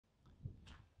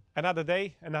Another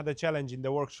day, another challenge in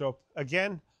the workshop,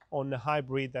 again on the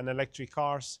hybrid and electric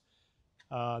cars.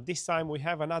 This time we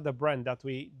have another brand that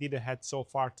we didn't had so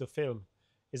far to film.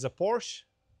 It's a Porsche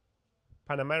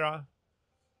Panamera.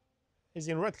 It's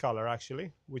in red color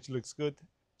actually, which looks good.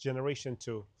 Generation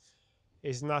 2.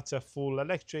 It's not a full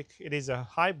electric, it is a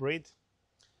hybrid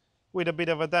with a bit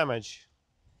of a damage,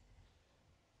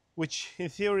 which in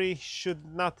theory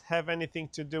should not have anything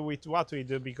to do with what we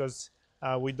do because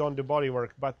we don't do bodywork,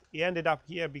 but he ended up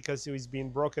here because he was being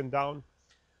broken down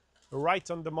right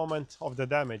on the moment of the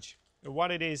damage.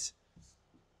 What it is,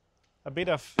 a bit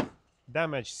of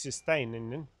damage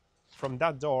sustained from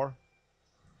that door.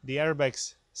 The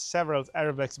airbags, several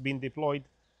airbags being deployed,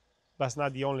 but it's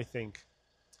not the only thing.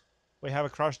 We have a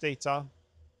crash data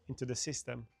into the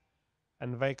system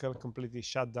and vehicle completely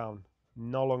shut down,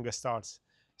 no longer starts.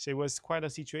 So it was quite a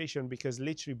situation because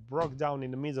literally broke down in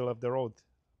the middle of the road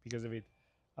because of it.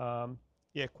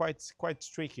 Yeah, quite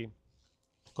tricky,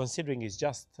 considering it's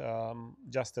just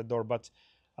a door. But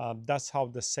that's how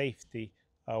the safety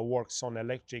works on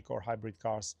electric or hybrid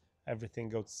cars.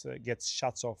 Everything gets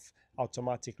shut off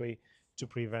automatically to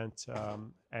prevent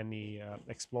any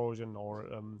explosion or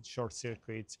short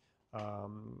circuit,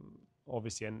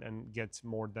 obviously, and gets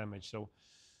more damage. So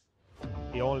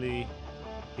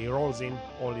he rolls in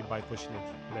only by pushing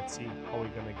it. Let's see how we're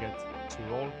gonna get to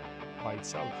roll by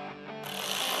itself.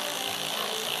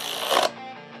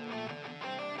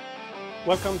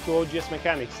 Welcome to OGS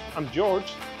Mechanics. I'm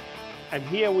George, and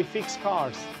here we fix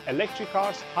cars, electric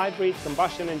cars, hybrid,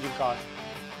 combustion engine cars.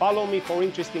 Follow me for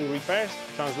interesting repairs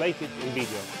translated in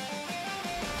video.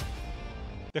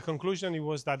 The conclusion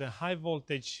was that a high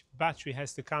voltage battery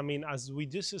has to come in, as we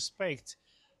do suspect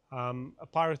a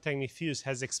pyrotechnic fuse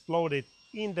has exploded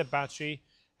in the battery,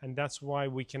 and that's why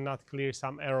we cannot clear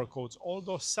some error codes.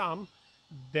 Although some,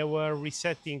 they were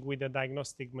resetting with a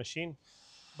diagnostic machine,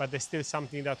 but there's still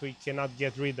something that we cannot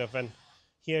get rid of. And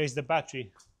here is the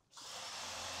battery.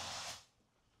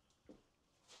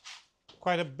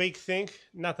 Quite a big thing,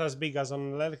 not as big as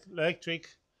on electric,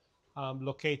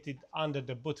 located under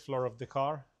the boot floor of the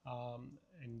car,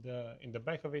 in the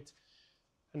back of it.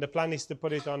 And the plan is to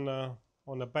put it on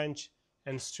a bench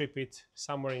and strip it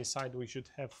somewhere inside. We should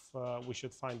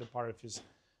find the pyro fuse.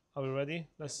 Are we ready?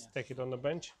 Let's take it on the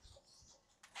bench.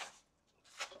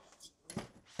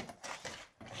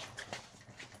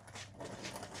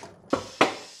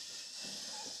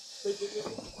 Okay.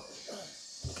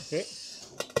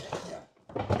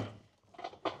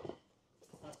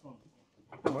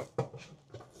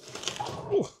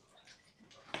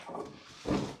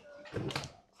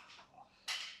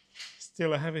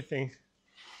 Still a heavy thing.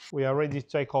 We are ready to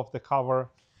take off the cover,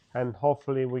 and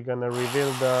hopefully we're gonna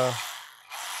reveal the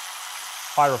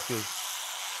pyro fuse.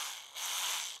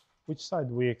 Which side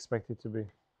do we expect it to be?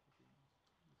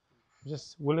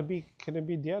 Can it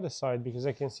be the other side? Because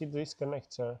I can see this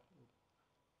connector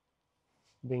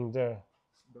being there.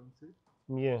 Don't see?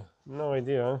 Yeah, no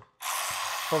idea.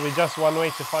 Probably just one way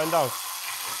to find out.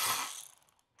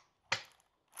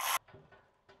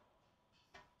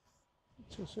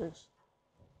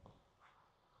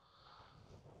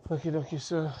 Okay,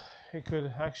 so it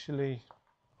could actually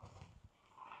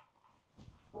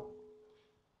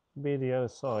be the other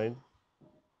side.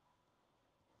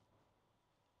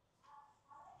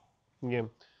 Yeah,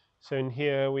 so in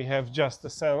here we have just the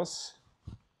cells.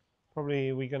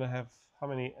 Probably we're gonna have how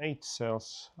many? 8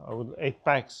 cells, 8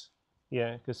 packs.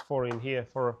 Yeah, because 4 in here,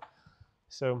 4.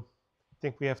 So I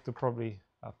think we have to probably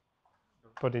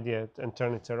put it here and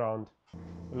turn it around.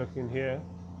 Look in here.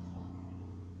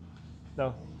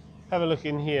 Now, have a look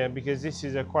in here, because this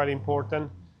is quite important.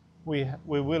 We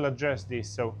will address this.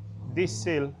 So this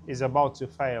seal is about to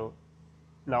fail.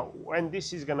 Now, when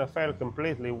this is gonna fail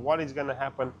completely, what is gonna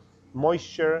happen?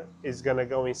 Moisture is gonna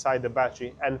go inside the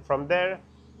battery, and from there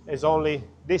is only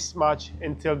this much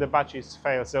until the batteries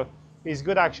fail. So it's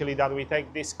good actually that we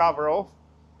take this cover off,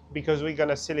 because we're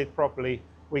gonna seal it properly.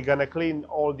 We're gonna clean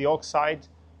all the oxide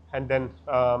and then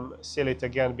seal it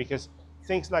again, because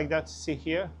things like that, see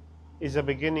here, is the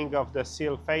beginning of the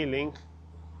seal failing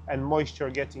and moisture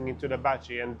getting into the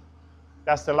battery, and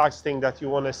that's the last thing that you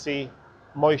want to see,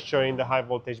 moisture in the high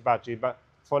voltage battery. But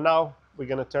for now, we're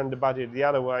going to turn the battery the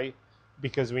other way,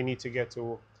 because we need to get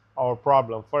to our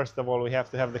problem. First of all, we have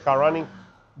to have the car running,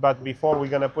 but before we're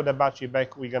going to put the battery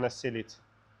back, we're going to seal it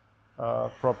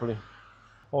properly.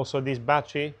 Also, this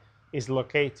battery is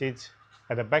located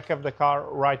at the back of the car,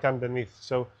 right underneath,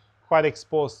 so quite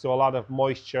exposed to a lot of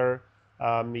moisture,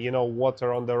 you know,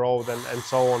 water on the road and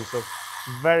so on. So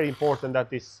very important that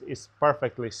this is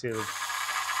perfectly sealed.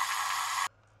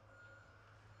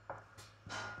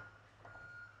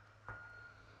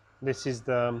 This is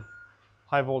the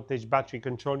high voltage battery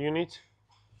control unit,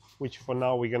 which for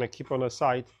now we're going to keep on the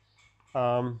side.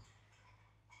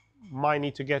 Might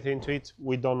need to get into it.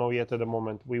 We don't know yet at the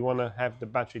moment. We want to have the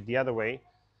battery the other way.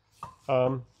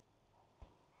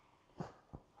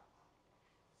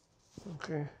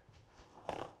 Okay.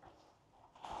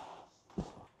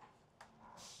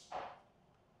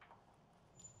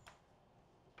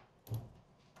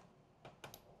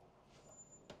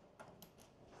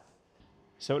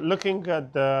 So looking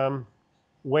at the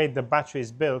way the battery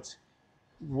is built,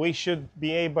 we should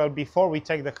be able, before we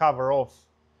take the cover off,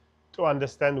 to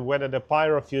understand whether the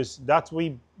pyro fuse that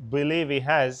we believe it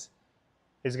has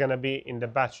is going to be in the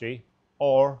battery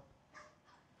or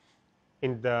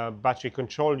in the battery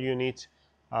control unit,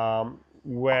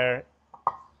 where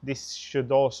this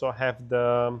should also have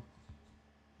the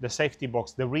safety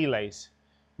box, the relays.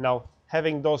 Now,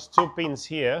 having those two pins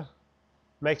here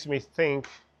makes me think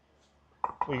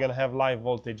we're going to have live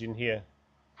voltage in here.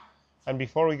 And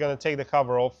before we're going to take the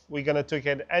cover off, we're going to take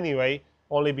it anyway,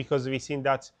 only because we've seen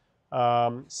that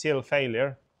seal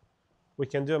failure. We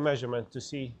can do a measurement to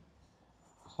see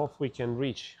if we can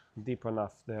reach deep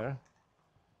enough there.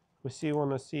 We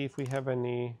want to see if we have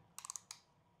any.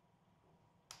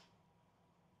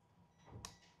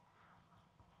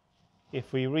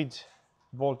 If we read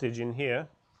voltage in here,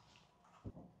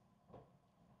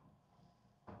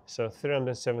 so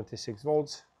 376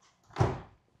 volts.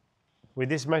 With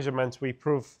this measurement, we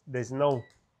prove there's no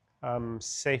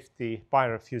safety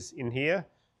pyro fuse in here.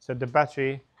 So the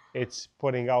battery, it's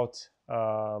putting out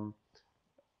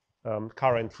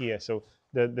current here. So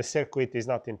the circuit is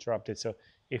not interrupted. So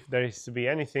if there is to be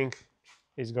anything,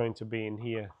 it's going to be in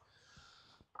here.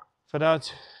 For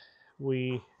that,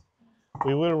 we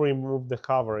will remove the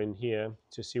cover in here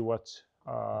to see what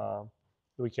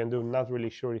we can do. Not really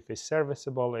sure if it's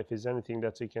serviceable, if there's anything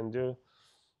that we can do.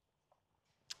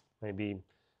 Maybe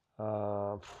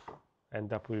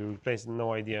end up with replacing,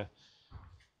 no idea.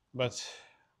 But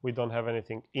we don't have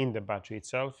anything in the battery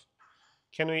itself.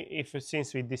 Can we,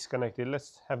 since we disconnected,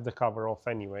 let's have the cover off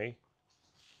anyway.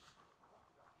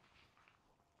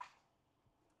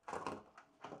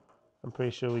 I'm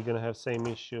pretty sure we're gonna have same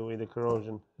issue with the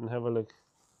corrosion. And have a look.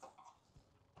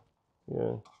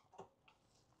 Yeah.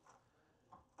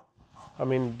 I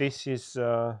mean, this is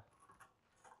for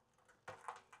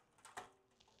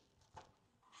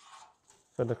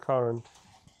the current.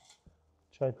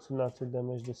 Try to not to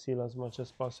damage the seal as much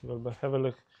as possible, but have a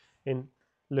look in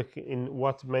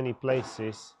what many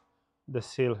places the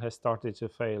seal has started to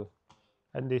fail,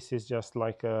 and this is just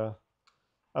like a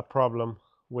problem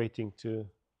waiting to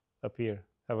appear.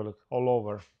 Have a look all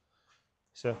over.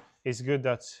 So it's good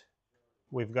that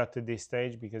we've got to this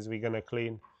stage, because we're gonna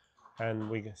clean, and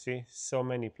we can see so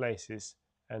many places,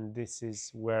 and this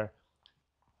is where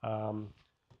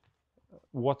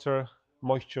water,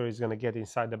 moisture is going to get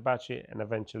inside the battery and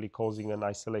eventually causing an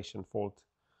isolation fault,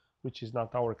 which is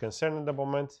not our concern at the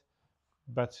moment,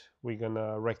 but we're going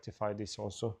to rectify this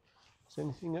also. Is there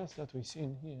anything else that we see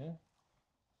in here?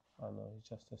 Oh no, it's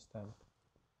just a stamp.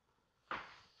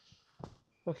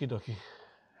 Okie dokie.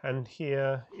 And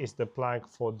here is the plug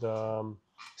for the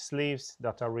sleeves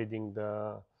that are reading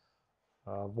the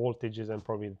voltages and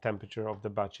probably the temperature of the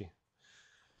battery.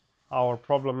 Our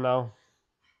problem now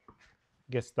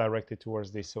gets directed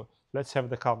towards this. So let's have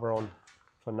the cover on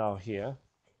for now here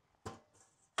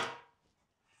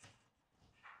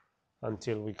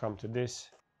until we come to this.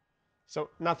 So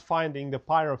not finding the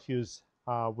pyro fuse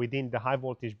within the high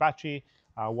voltage battery,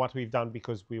 what we've done,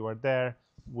 because we were there,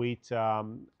 we'd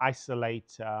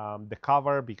isolate the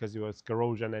cover because it was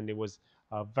corrosion, and it was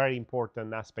a very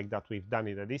important aspect that we've done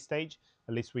it at this stage.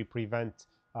 At least we prevent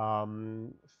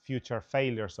future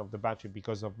failures of the battery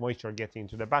because of moisture getting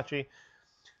into the battery.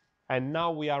 And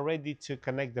now we are ready to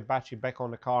connect the battery back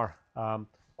on the car.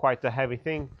 Quite a heavy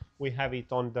thing. We have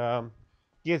it on the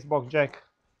gearbox jack,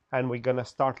 and we're gonna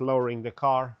start lowering the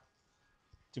car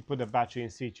to put the battery in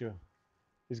situ.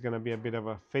 It's gonna be a bit of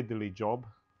a fiddly job.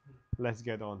 Let's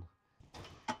get on.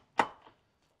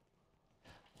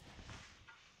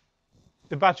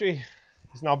 The battery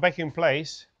is now back in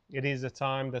place. It is the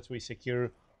time that we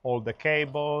secure all the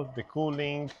cable, the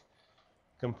cooling,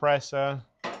 compressor.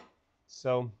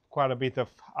 So quite a bit of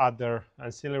other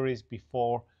ancillaries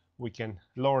before we can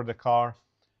lower the car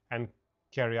and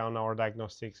carry on our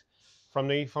diagnostics. From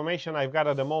the information I've got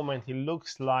at the moment, it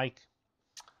looks like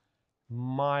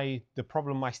the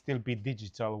problem might still be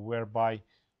digital, whereby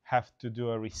have to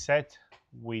do a reset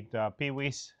with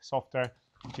PWIS software,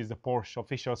 which is the Porsche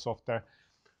official software,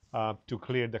 to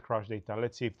clear the crash data.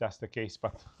 Let's see if that's the case,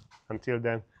 but until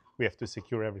then we have to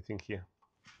secure everything here.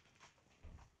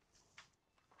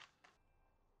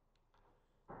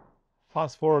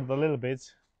 Fast forward a little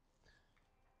bit.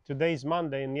 Today's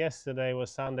Monday and yesterday was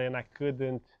Sunday, and I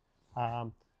couldn't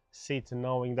sit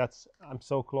knowing that I'm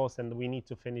so close and we need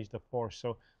to finish the Porsche.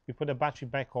 So we put the battery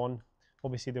back on.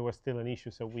 Obviously there was still an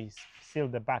issue, so we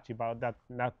sealed the battery, but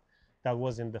that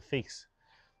wasn't the fix.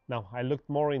 Now I looked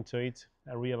more into it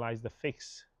and realized the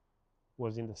fix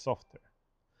was in the software.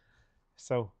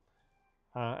 So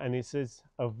and this is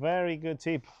a very good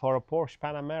tip for a Porsche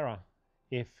Panamera.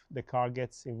 If the car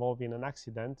gets involved in an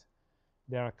accident,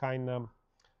 there are kind of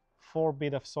 4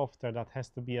 bits of software that has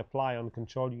to be applied on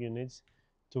control units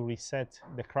to reset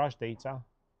the crash data,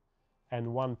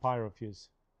 and 1 pyro fuse.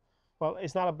 Well,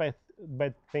 it's not a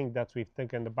bad thing that we've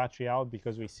taken the battery out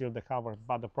because we sealed the cover,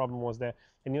 but the problem was there.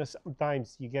 And you know,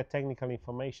 sometimes you get technical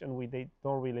information they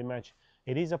don't really match.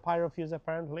 It is a pyro fuse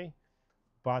apparently,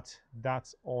 but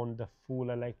that's on the full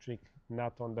electric,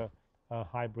 not on the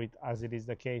hybrid, as it is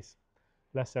the case.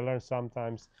 Lesson learned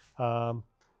sometimes.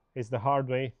 It's the hard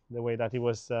way, the way that it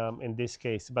was in this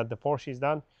case. But the Porsche is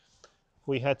done.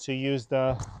 We had to use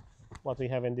what we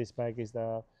have in this bag is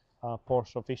the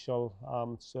Porsche official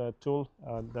tool,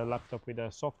 the laptop with the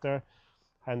software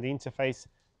and the interface.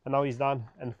 And now it's done.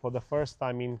 And for the first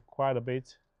time in quite a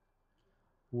bit,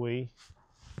 we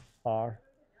are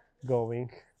going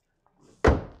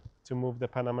to move the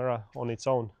Panamera on its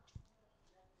own,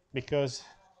 because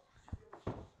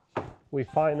we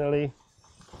finally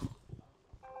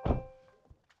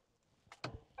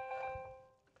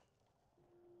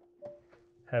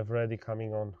have ready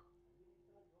coming on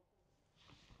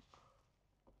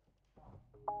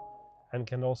and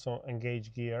can also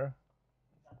engage gear.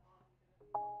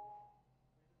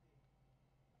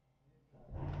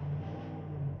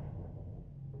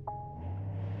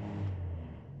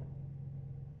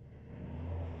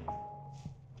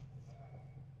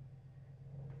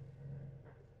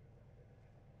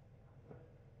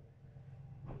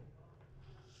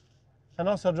 And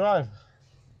also drive.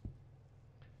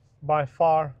 By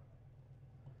far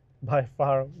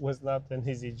was not an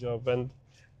easy job. And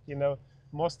you know,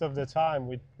 most of the time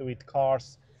with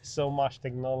cars, so much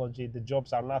technology, the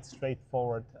jobs are not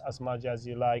straightforward as much as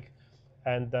you like.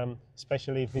 And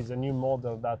especially if it's a new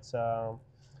model that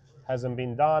hasn't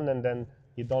been done, and then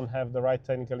you don't have the right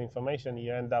technical information,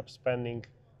 you end up spending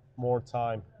more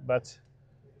time. But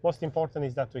most important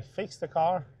is that we fixed the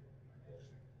car,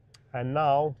 and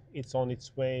now it's on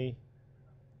its way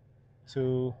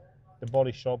to the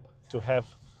body shop to have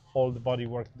all the body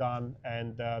work done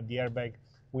and the airbag.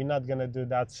 We're not gonna do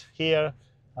that here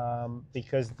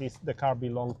because the car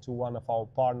belonged to one of our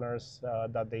partners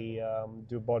that they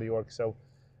do body work. So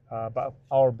but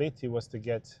our bit was to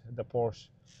get the Porsche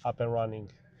up and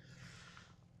running.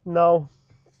 Now,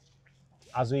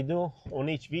 as we do on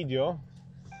each video,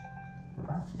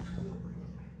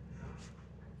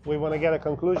 we want to get a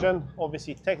conclusion.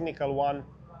 Obviously technical one,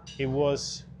 it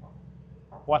was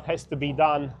what has to be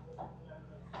done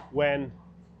when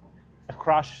a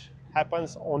crash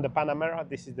happens on the Panamera.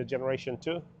 This is the generation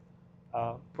 2,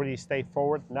 pretty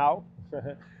straightforward now.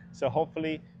 So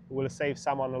hopefully we'll save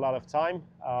someone a lot of time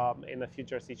in a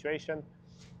future situation.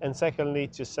 And secondly,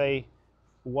 to say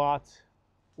what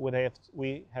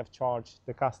we have charged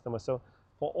the customer. So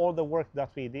for all the work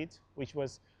that we did, which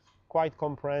was quite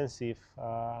comprehensive,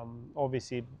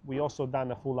 obviously we also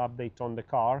done a full update on the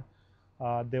car.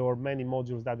 There were many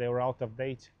modules that they were out of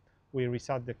date. We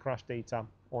reset the crash data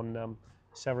on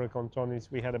several components.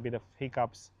 We had a bit of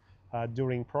hiccups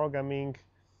during programming.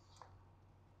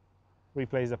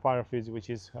 Replace the pyro fuse, which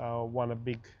is one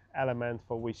big element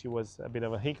for which it was a bit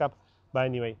of a hiccup. But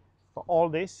anyway, for all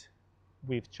this,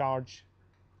 we've charged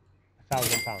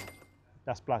 £1,000.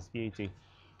 That's plus VAT.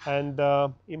 And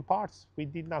in parts, we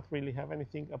did not really have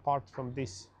anything apart from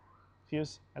this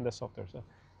fuse and the software. So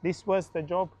this was the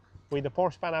job with the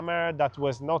Porsche Panamera that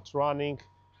was not running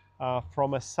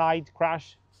from a side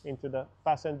crash into the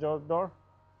passenger door.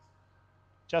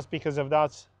 Just because of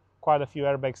that, quite a few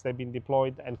airbags have been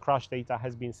deployed and crash data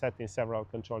has been set in several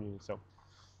control units. So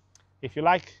if you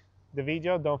like the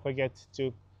video, don't forget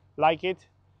to like it,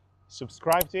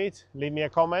 subscribe to it, leave me a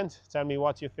comment, tell me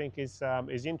what you think is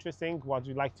interesting, what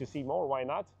you'd like to see more, why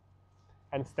not,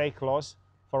 and stay close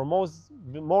for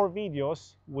more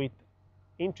videos with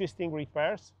interesting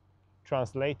repairs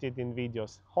translated in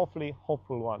videos, hopefully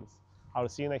hopeful ones. I'll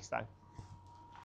see you next time.